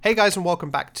Hey guys, and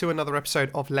welcome back to another episode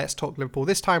of Let's Talk Liverpool.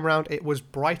 This time around, it was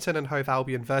Brighton and Hove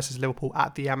Albion versus Liverpool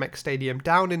at the Amex Stadium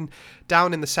down in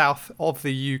the south of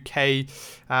the UK.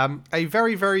 A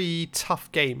very, very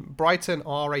tough game. Brighton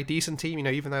are a decent team,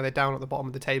 even though they're down at the bottom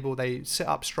of the table. They sit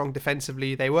up strong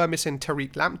defensively. They were missing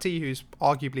Tariq Lamptey, who's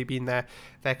arguably been their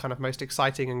kind of most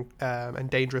exciting and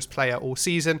dangerous player all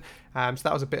season. So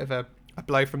that was a bit of a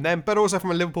blow from them, but also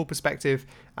from a Liverpool perspective,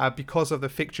 because of the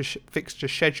fixture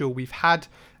schedule we've had,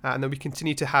 and that we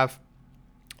continue to have.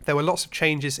 There were lots of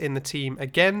changes in the team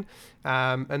again,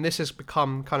 and this has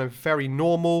become kind of very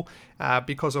normal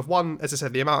because of, one, as I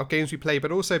said, the amount of games we play,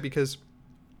 but also because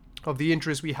of the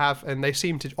injuries we have, and they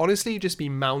seem to honestly just be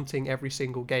mounting every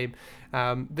single game.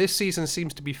 This season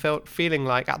seems to be feeling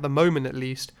like, at the moment at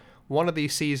least, one of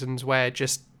these seasons where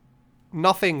just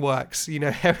nothing works.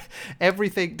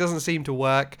 Everything doesn't seem to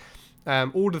work.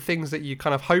 All the things that you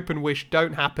kind of hope and wish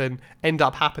don't happen end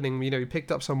up happening. We picked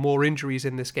up some more injuries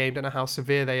in this game. Don't know how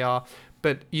severe they are,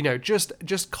 but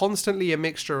just constantly a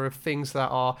mixture of things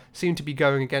that seem to be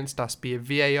going against us, be it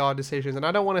VAR decisions. And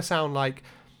I don't want to sound like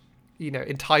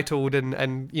entitled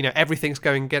and everything's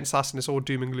going against us and it's all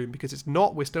doom and gloom, because it's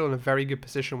not. We're still in a very good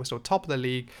position. We're still top of the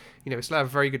league. We still have a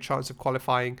very good chance of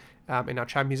qualifying in our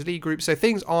Champions League group. So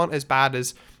things aren't as bad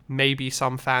as maybe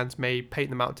some fans may paint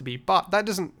them out to be. But that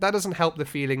doesn't help the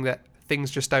feeling that things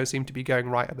just don't seem to be going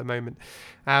right at the moment.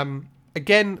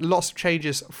 Again, lots of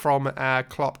changes from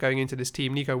Klopp going into this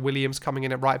team. Nico Williams coming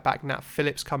in at right back, Nat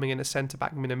Phillips coming in at centre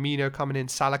back, Minamino coming in,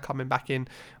 Salah coming back in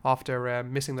after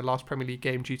missing the last Premier League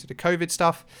game due to the COVID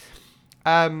stuff.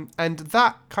 And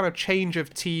that kind of change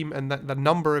of team and the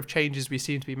number of changes we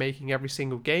seem to be making every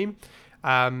single game,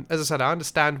 as I said, I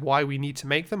understand why we need to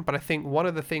make them, but I think one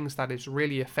of the things that is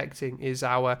really affecting is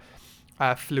our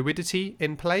fluidity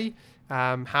in play,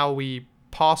 how we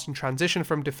pass and transition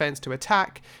from defense to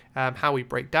attack, how we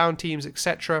break down teams,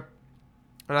 etc.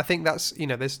 And I think that's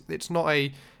it's not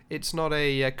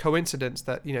a coincidence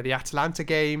that the Atalanta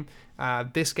game,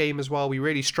 this game as well, we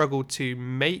really struggled to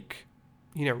make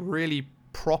really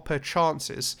proper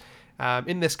chances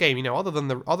in this game. Other than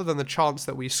the chance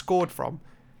that we scored from,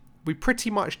 we pretty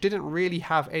much didn't really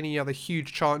have any other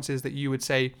huge chances that you would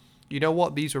say,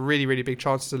 these were really, really big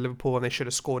chances of Liverpool and they should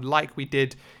have scored, like we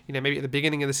did, maybe at the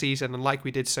beginning of the season and like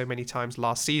we did so many times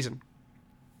last season.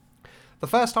 The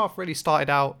first half really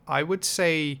started out, I would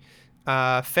say,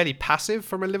 fairly passive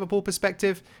from a Liverpool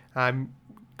perspective.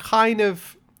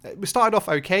 We started off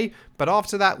okay, but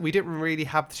after that, we didn't really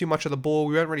have too much of the ball.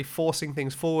 We weren't really forcing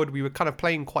things forward. We were kind of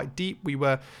playing quite deep. We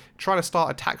were trying to start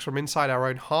attacks from inside our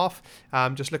own half,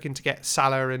 just looking to get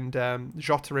Salah and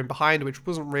Jota in behind, which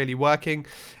wasn't really working.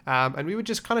 And we were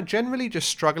just kind of generally just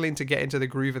struggling to get into the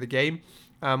groove of the game.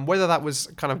 Whether that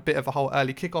was kind of a bit of a whole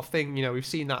early kickoff thing, we've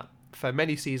seen that for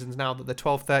many seasons now, that the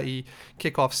 12:30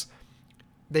 kickoffs,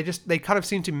 they kind of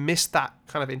seem to miss that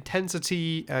kind of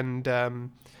intensity, and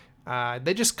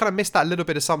they just kind of missed that little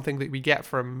bit of something that we get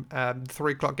from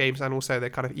 3 o'clock games and also the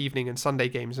kind of evening and Sunday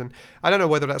games. And I don't know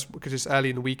whether that's because it's early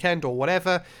in the weekend or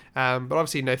whatever, but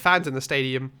obviously no fans in the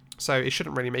stadium, so it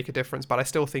shouldn't really make a difference, but I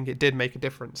still think it did make a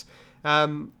difference.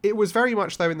 It was very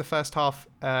much, though, in the first half,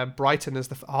 Brighton, as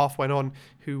the half went on,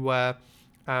 who were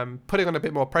putting on a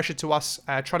bit more pressure to us,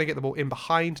 trying to get the ball in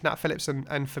behind Nat Phillips and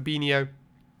Fabinho,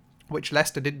 which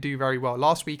Leicester didn't do very well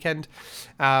last weekend.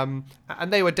 And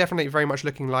they were definitely very much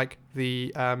looking like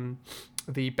the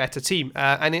better team.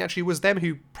 And it actually was them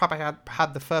who probably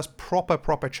had the first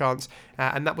proper chance,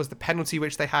 and that was the penalty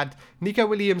which they had. Nico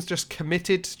Williams just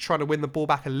committed to trying to win the ball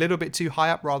back a little bit too high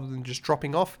up rather than just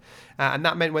dropping off. And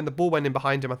that meant when the ball went in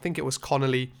behind him, I think it was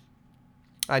Connolly,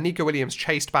 Nico Williams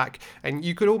chased back, and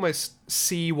you could almost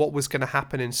see what was going to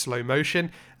happen in slow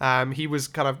motion. He was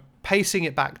kind of pacing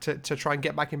it back to try and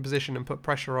get back in position and put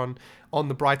pressure on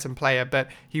the Brighton player, but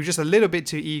he was just a little bit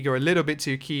too eager, a little bit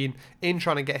too keen in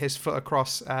trying to get his foot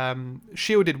across,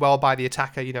 shielded well by the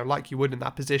attacker, like you would in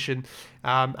that position,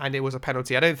 and it was a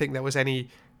penalty. I don't think there was any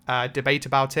debate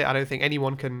about it. I don't think any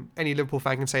Liverpool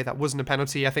fan can say that wasn't a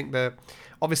penalty. I think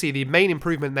obviously the main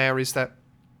improvement there is that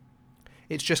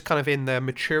it's just kind of in the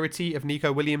maturity of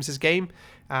Nico Williams' game,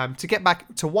 to get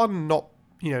back to one,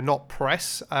 not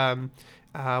press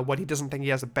when he doesn't think he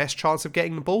has the best chance of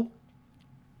getting the ball.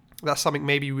 That's something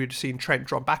maybe we would have seen Trent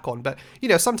drop back on. But,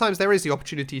 sometimes there is the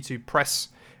opportunity to press,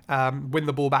 win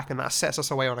the ball back, and that sets us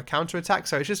away on a counter-attack.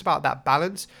 So it's just about that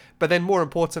balance. But then more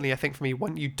importantly, I think for me,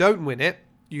 when you don't win it,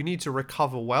 you need to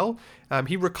recover well.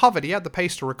 He recovered. He had the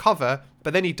pace to recover,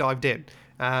 but then he dived in.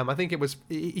 I think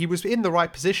he was in the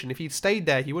right position. If he'd stayed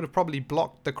there, he would have probably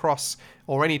blocked the cross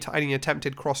or any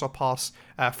attempted cross or pass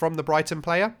from the Brighton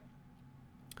player.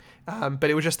 But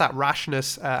it was just that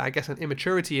rashness, I guess, an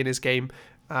immaturity in his game,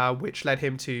 which led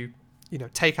him to,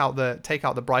 take out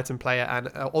the Brighton player and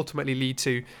ultimately lead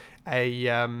to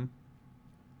a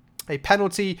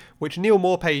penalty which Neal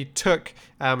Maupay took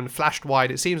and flashed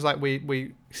wide. It seems like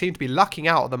we seem to be lucking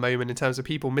out at the moment in terms of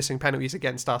people missing penalties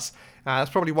against us. That's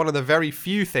probably one of the very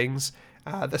few things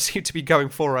that seem to be going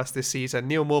for us this season.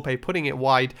 Neal Maupay putting it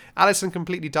wide. Alisson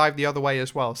completely dived the other way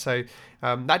as well. So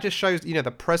that just shows,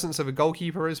 the presence of a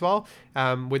goalkeeper as well,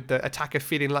 with the attacker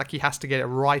feeling like he has to get it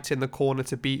right in the corner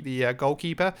to beat the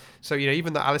goalkeeper. So,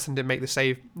 even though Alisson didn't make the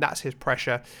save, that's his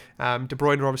pressure. De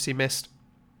Bruyne obviously missed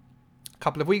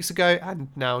couple of weeks ago, and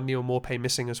now Neal Maupay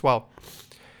missing as well.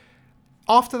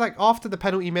 After the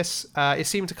penalty miss, it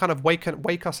seemed to kind of wake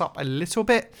us up a little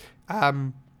bit.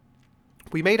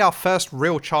 We made our first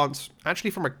real chance actually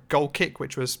from a goal kick,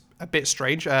 which was a bit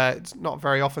strange. It's not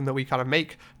very often that we kind of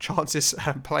make chances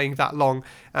playing that long,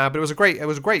 but it was a great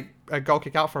goal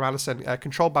kick out from Alisson,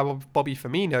 controlled by Bobby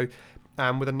Firmino.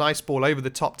 With a nice ball over the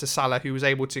top to Salah, who was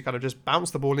able to kind of just bounce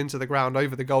the ball into the ground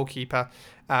over the goalkeeper,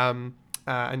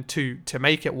 and to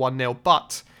make it 1-0.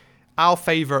 But our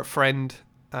favourite friend,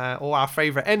 or our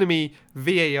favourite enemy,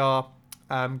 VAR,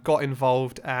 got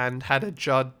involved and had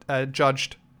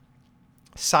judged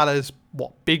Salah's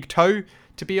big toe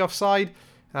to be offside,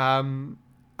 and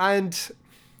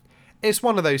it's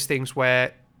one of those things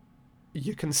where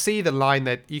you can see the line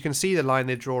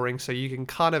they're drawing, so you can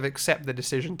kind of accept the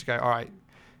decision to go, all right,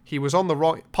 he was on the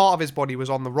wrong part of his body was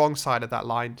on the wrong side of that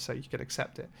line, so you can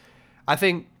accept it. I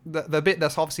think the bit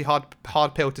that's obviously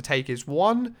hard pill to take is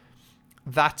one,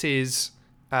 that is,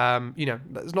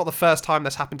 it's not the first time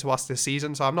that's happened to us this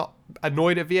season, so I'm not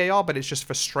annoyed at VAR, but it's just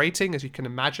frustrating, as you can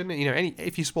imagine.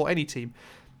 If you support any team,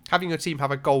 having your team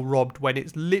have a goal robbed when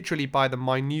it's literally by the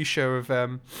minutiae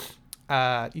of,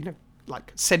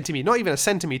 like centimetre, not even a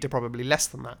centimetre, probably less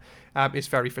than that, is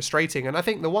very frustrating. And I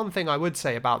think the one thing I would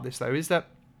say about this, though, is that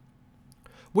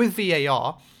with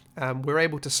VAR, we're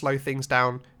able to slow things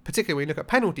down, particularly when you look at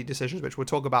penalty decisions, which we'll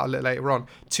talk about a little later on,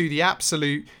 to the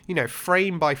absolute,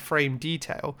 frame by frame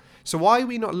detail. So why are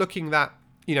we not looking at,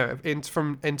 in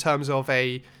terms of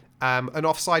an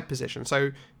offside position?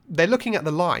 So they're looking at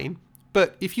the line,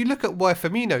 but if you look at where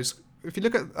Firmino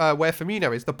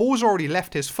is, the ball's already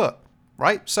left his foot,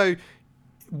 right? So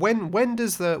when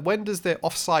does the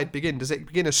offside begin? Does it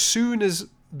begin as soon as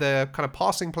the kind of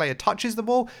passing player touches the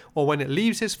ball, or when it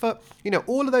leaves his foot?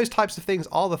 All of those types of things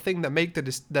are the thing that make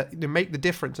the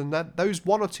difference, and that those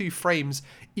one or two frames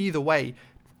either way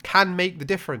can make the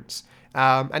difference.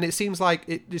 And it seems like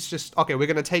it's just, okay, we're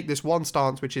going to take this one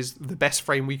stance, which is the best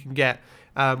frame we can get,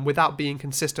 without being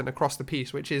consistent across the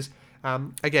piece, which is,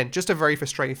 again, just a very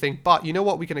frustrating thing. But you know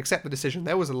what? We can accept the decision.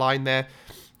 There was a line there.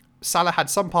 Salah had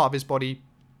some part of his body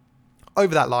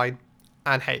over that line,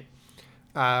 and hey,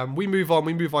 we move on.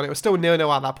 It was still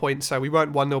 0-0 at that point, so we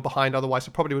weren't 1-0 behind. Otherwise,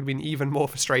 it probably would have been even more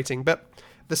frustrating. But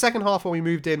the second half, when we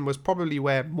moved in, was probably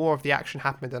where more of the action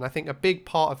happened, and I think a big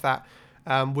part of that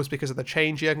was because of the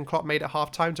change Jurgen Klopp made at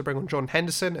half-time to bring on Jordan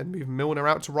Henderson and move Milner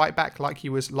out to right back like he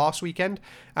was last weekend.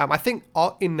 I think,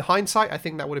 in hindsight, I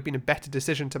think that would have been a better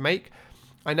decision to make.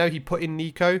 I know he put in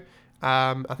Nico.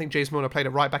 I think James Milner played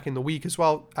at right back in the week as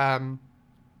well.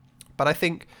 But I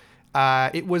think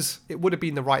it would have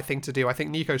been the right thing to do. I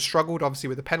think Nico struggled, obviously,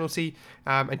 with the penalty,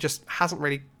 and just hasn't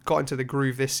really got into the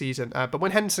groove this season. But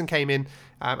when Henderson came in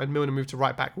and Milner moved to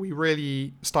right back, we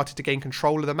really started to gain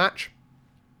control of the match.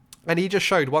 And he just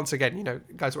showed, once again,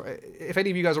 guys, if any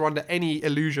of you guys are under any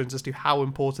illusions as to how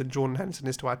important Jordan Henderson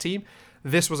is to our team,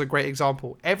 this was a great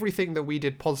example. Everything that we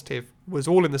did positive was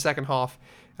all in the second half,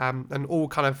 and all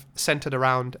kind of centered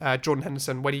around Jordan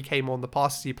Henderson when he came on, the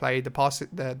passes he played,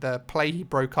 the play he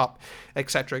broke up,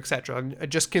 etc., etc. And it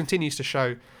just continues to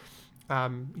show,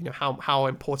 how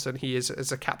important he is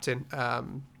as a captain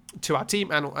to our team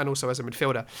and also as a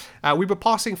midfielder. We were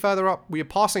passing further up. We were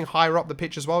passing higher up the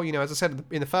pitch as well. As I said,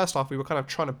 in the first half, we were kind of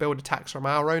trying to build attacks from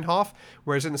our own half,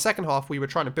 whereas in the second half, we were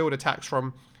trying to build attacks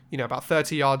from, about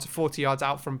 30 yards, 40 yards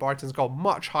out from Brighton's goal,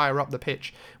 much higher up the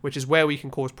pitch, which is where we can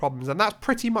cause problems. And that's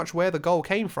pretty much where the goal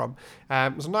came from.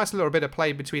 It was a nice little bit of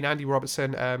play between Andy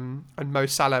Robertson and Mo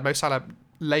Salah. Mo Salah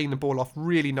laying the ball off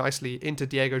really nicely into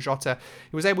Diego Jota.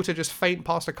 He was able to just feint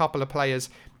past a couple of players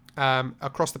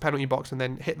across the penalty box and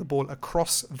then hit the ball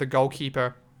across the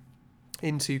goalkeeper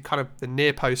into kind of the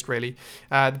near post, really.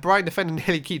 The Brighton defender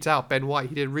nearly keeped out Ben White.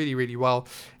 He did really, really well.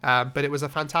 But it was a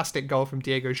fantastic goal from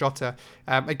Diego Jota.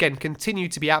 Again, continue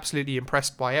to be absolutely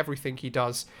impressed by everything he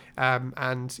does,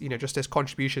 and just his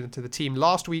contribution to the team.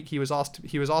 Last week he was asked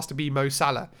to be Mo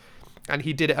Salah, and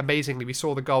he did it amazingly. We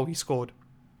saw the goal he scored.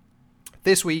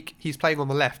 This week, he's playing on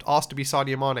the left, asked to be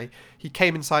Sadio Mane. He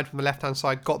came inside from the left-hand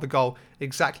side, got the goal,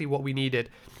 exactly what we needed.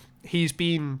 He's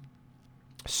been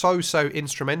so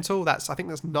instrumental. I think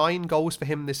that's 9 goals for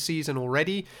him this season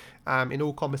already in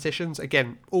all competitions.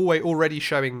 Again, already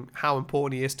showing how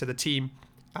important he is to the team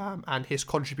and his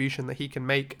contribution that he can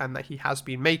make and that he has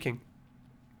been making.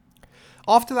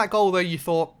 After that goal, though, you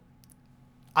thought,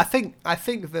 I think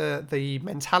the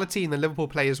mentality in the Liverpool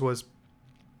players was,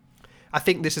 I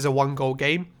think this is a 1-goal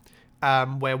game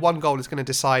where 1 goal is going to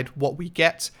decide what we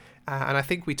get. And I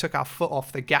think we took our foot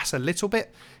off the gas a little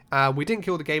bit. We didn't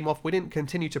kill the game off. We didn't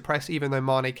continue to press, even though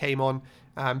Mane came on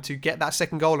to get that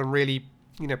second goal and really,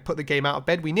 put the game out of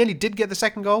bed. We nearly did get the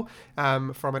second goal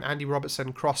from an Andy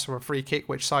Robertson cross from a free kick,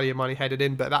 which Sadio Mane headed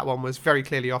in, but that one was very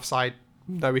clearly offside.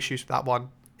 No issues with that one.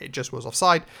 It just was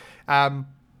offside.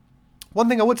 One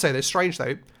thing I would say that's strange,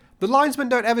 though, the linesmen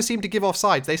don't ever seem to give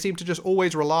offsides. They seem to just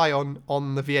always rely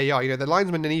on the VAR. The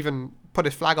linesman didn't even put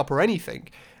his flag up or anything,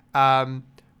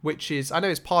 which is, I know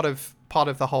it's part of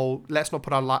the whole, let's not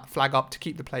put our flag up to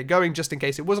keep the play going just in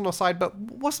case it wasn't offside, but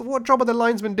what job are the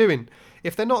linesmen doing?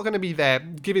 If they're not going to be there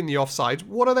giving the offside,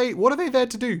 what are they there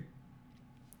to do?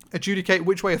 Adjudicate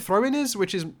which way a throw-in is,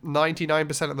 which is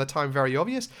 99% of the time very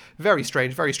obvious. Very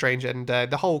strange, and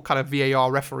the whole kind of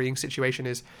VAR refereeing situation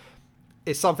is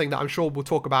something that I'm sure we'll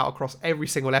talk about across every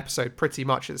single episode pretty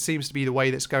much. It seems to be the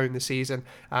way that's going this season,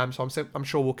 so I'm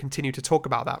sure we'll continue to talk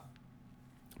about that.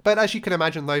 But as you can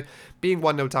imagine, though, being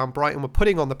 1-0 down, Brighton were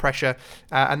putting on the pressure,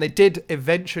 and they did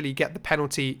eventually get the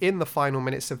penalty in the final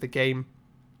minutes of the game.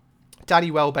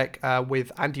 Danny Welbeck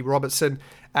with Andy Robertson.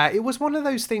 It was one of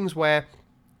those things where,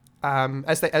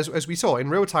 as we saw,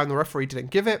 in real time, the referee didn't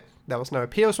give it. There was no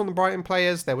appeals from the Brighton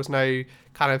players. There was no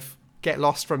kind of get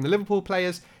lost from the Liverpool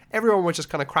players. Everyone was just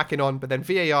kind of cracking on, but then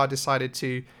VAR decided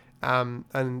to,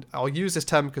 and I'll use this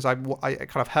term because I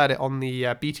kind of heard it on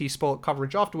the BT Sport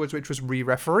coverage afterwards, which was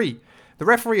re-referee. The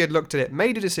referee had looked at it,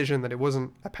 made a decision that it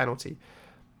wasn't a penalty,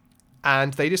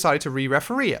 and they decided to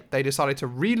re-referee it. They decided to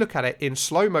re-look at it in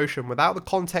slow motion without the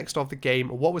context of the game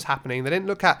or what was happening. They didn't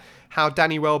look at how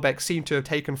Danny Welbeck seemed to have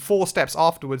taken 4 steps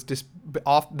afterwards,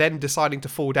 then deciding to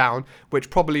fall down,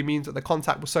 which probably means that the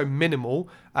contact was so minimal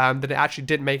that it actually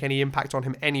didn't make any impact on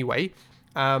him anyway.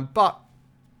 But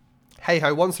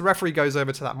hey-ho, once the referee goes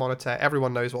over to that monitor,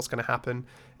 everyone knows what's going to happen.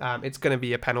 It's going to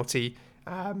be a penalty.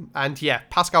 And yeah,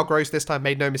 Pascal Gross this time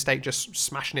made no mistake, just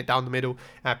smashing it down the middle.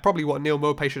 Probably what Neal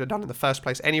Maupay should have done in the first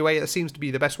place anyway. It seems to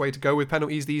be the best way to go with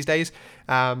penalties these days.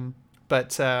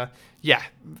 But yeah,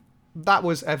 that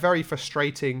was a very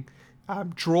frustrating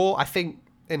draw. I think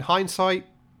in hindsight,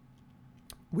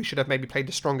 we should have maybe played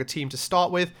a stronger team to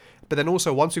start with. But then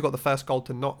also, once we got the first goal,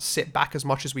 to not sit back as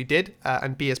much as we did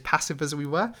and be as passive as we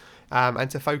were, and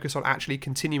to focus on actually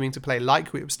continuing to play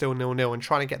like we were still 0-0 and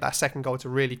trying to get that second goal to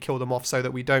really kill them off so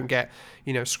that we don't get,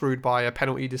 screwed by a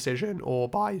penalty decision or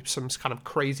by some kind of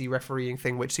crazy refereeing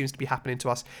thing, which seems to be happening to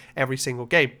us every single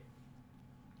game.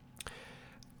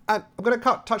 And I'm going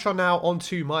to touch on now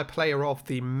onto my player of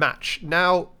the match.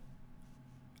 Now,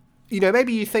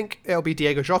 maybe you think it'll be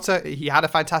Diego Jota. He had a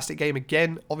fantastic game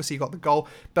again. Obviously, he got the goal.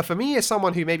 But for me, as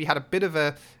someone who maybe had a bit of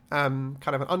a kind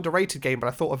of an underrated game, but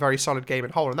I thought a very solid game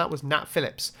in whole, and that was Nat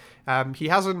Phillips. He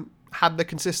hasn't had the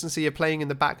consistency of playing in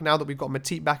the back now that we've got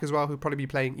Matip back as well, who'll probably be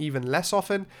playing even less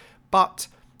often. But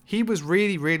he was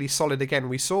really, really solid again.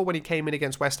 We saw when he came in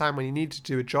against West Ham, when he needed to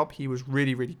do a job, he was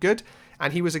really, really good.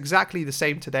 And he was exactly the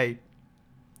same today.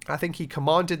 I think he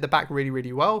commanded the back really,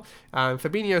 really well.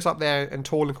 Fabinho's up there and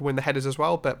tall and can win the headers as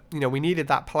well. But, we needed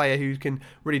that player who can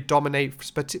really dominate,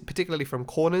 particularly from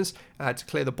corners, to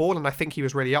clear the ball. And I think he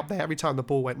was really up there. Every time the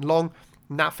ball went long,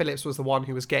 Nat Phillips was the one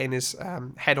who was getting his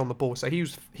head on the ball. So he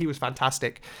was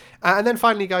fantastic. And then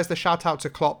finally, guys, the shout out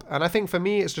to Klopp. And I think for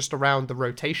me, it's just around the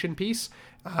rotation piece.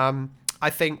 I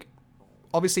think,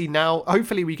 obviously now,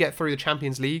 hopefully we get through the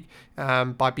Champions League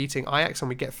by beating Ajax and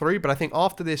we get through. But I think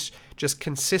after this, just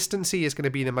consistency is going to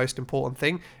be the most important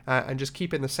thing. And just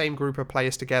keeping the same group of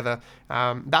players together.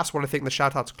 That's what I think the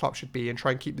shout out to Klopp should be, and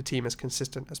try and keep the team as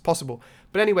consistent as possible.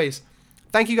 But anyways,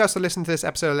 thank you guys for listening to this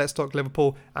episode of Let's Talk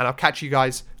Liverpool, and I'll catch you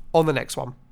guys on the next one.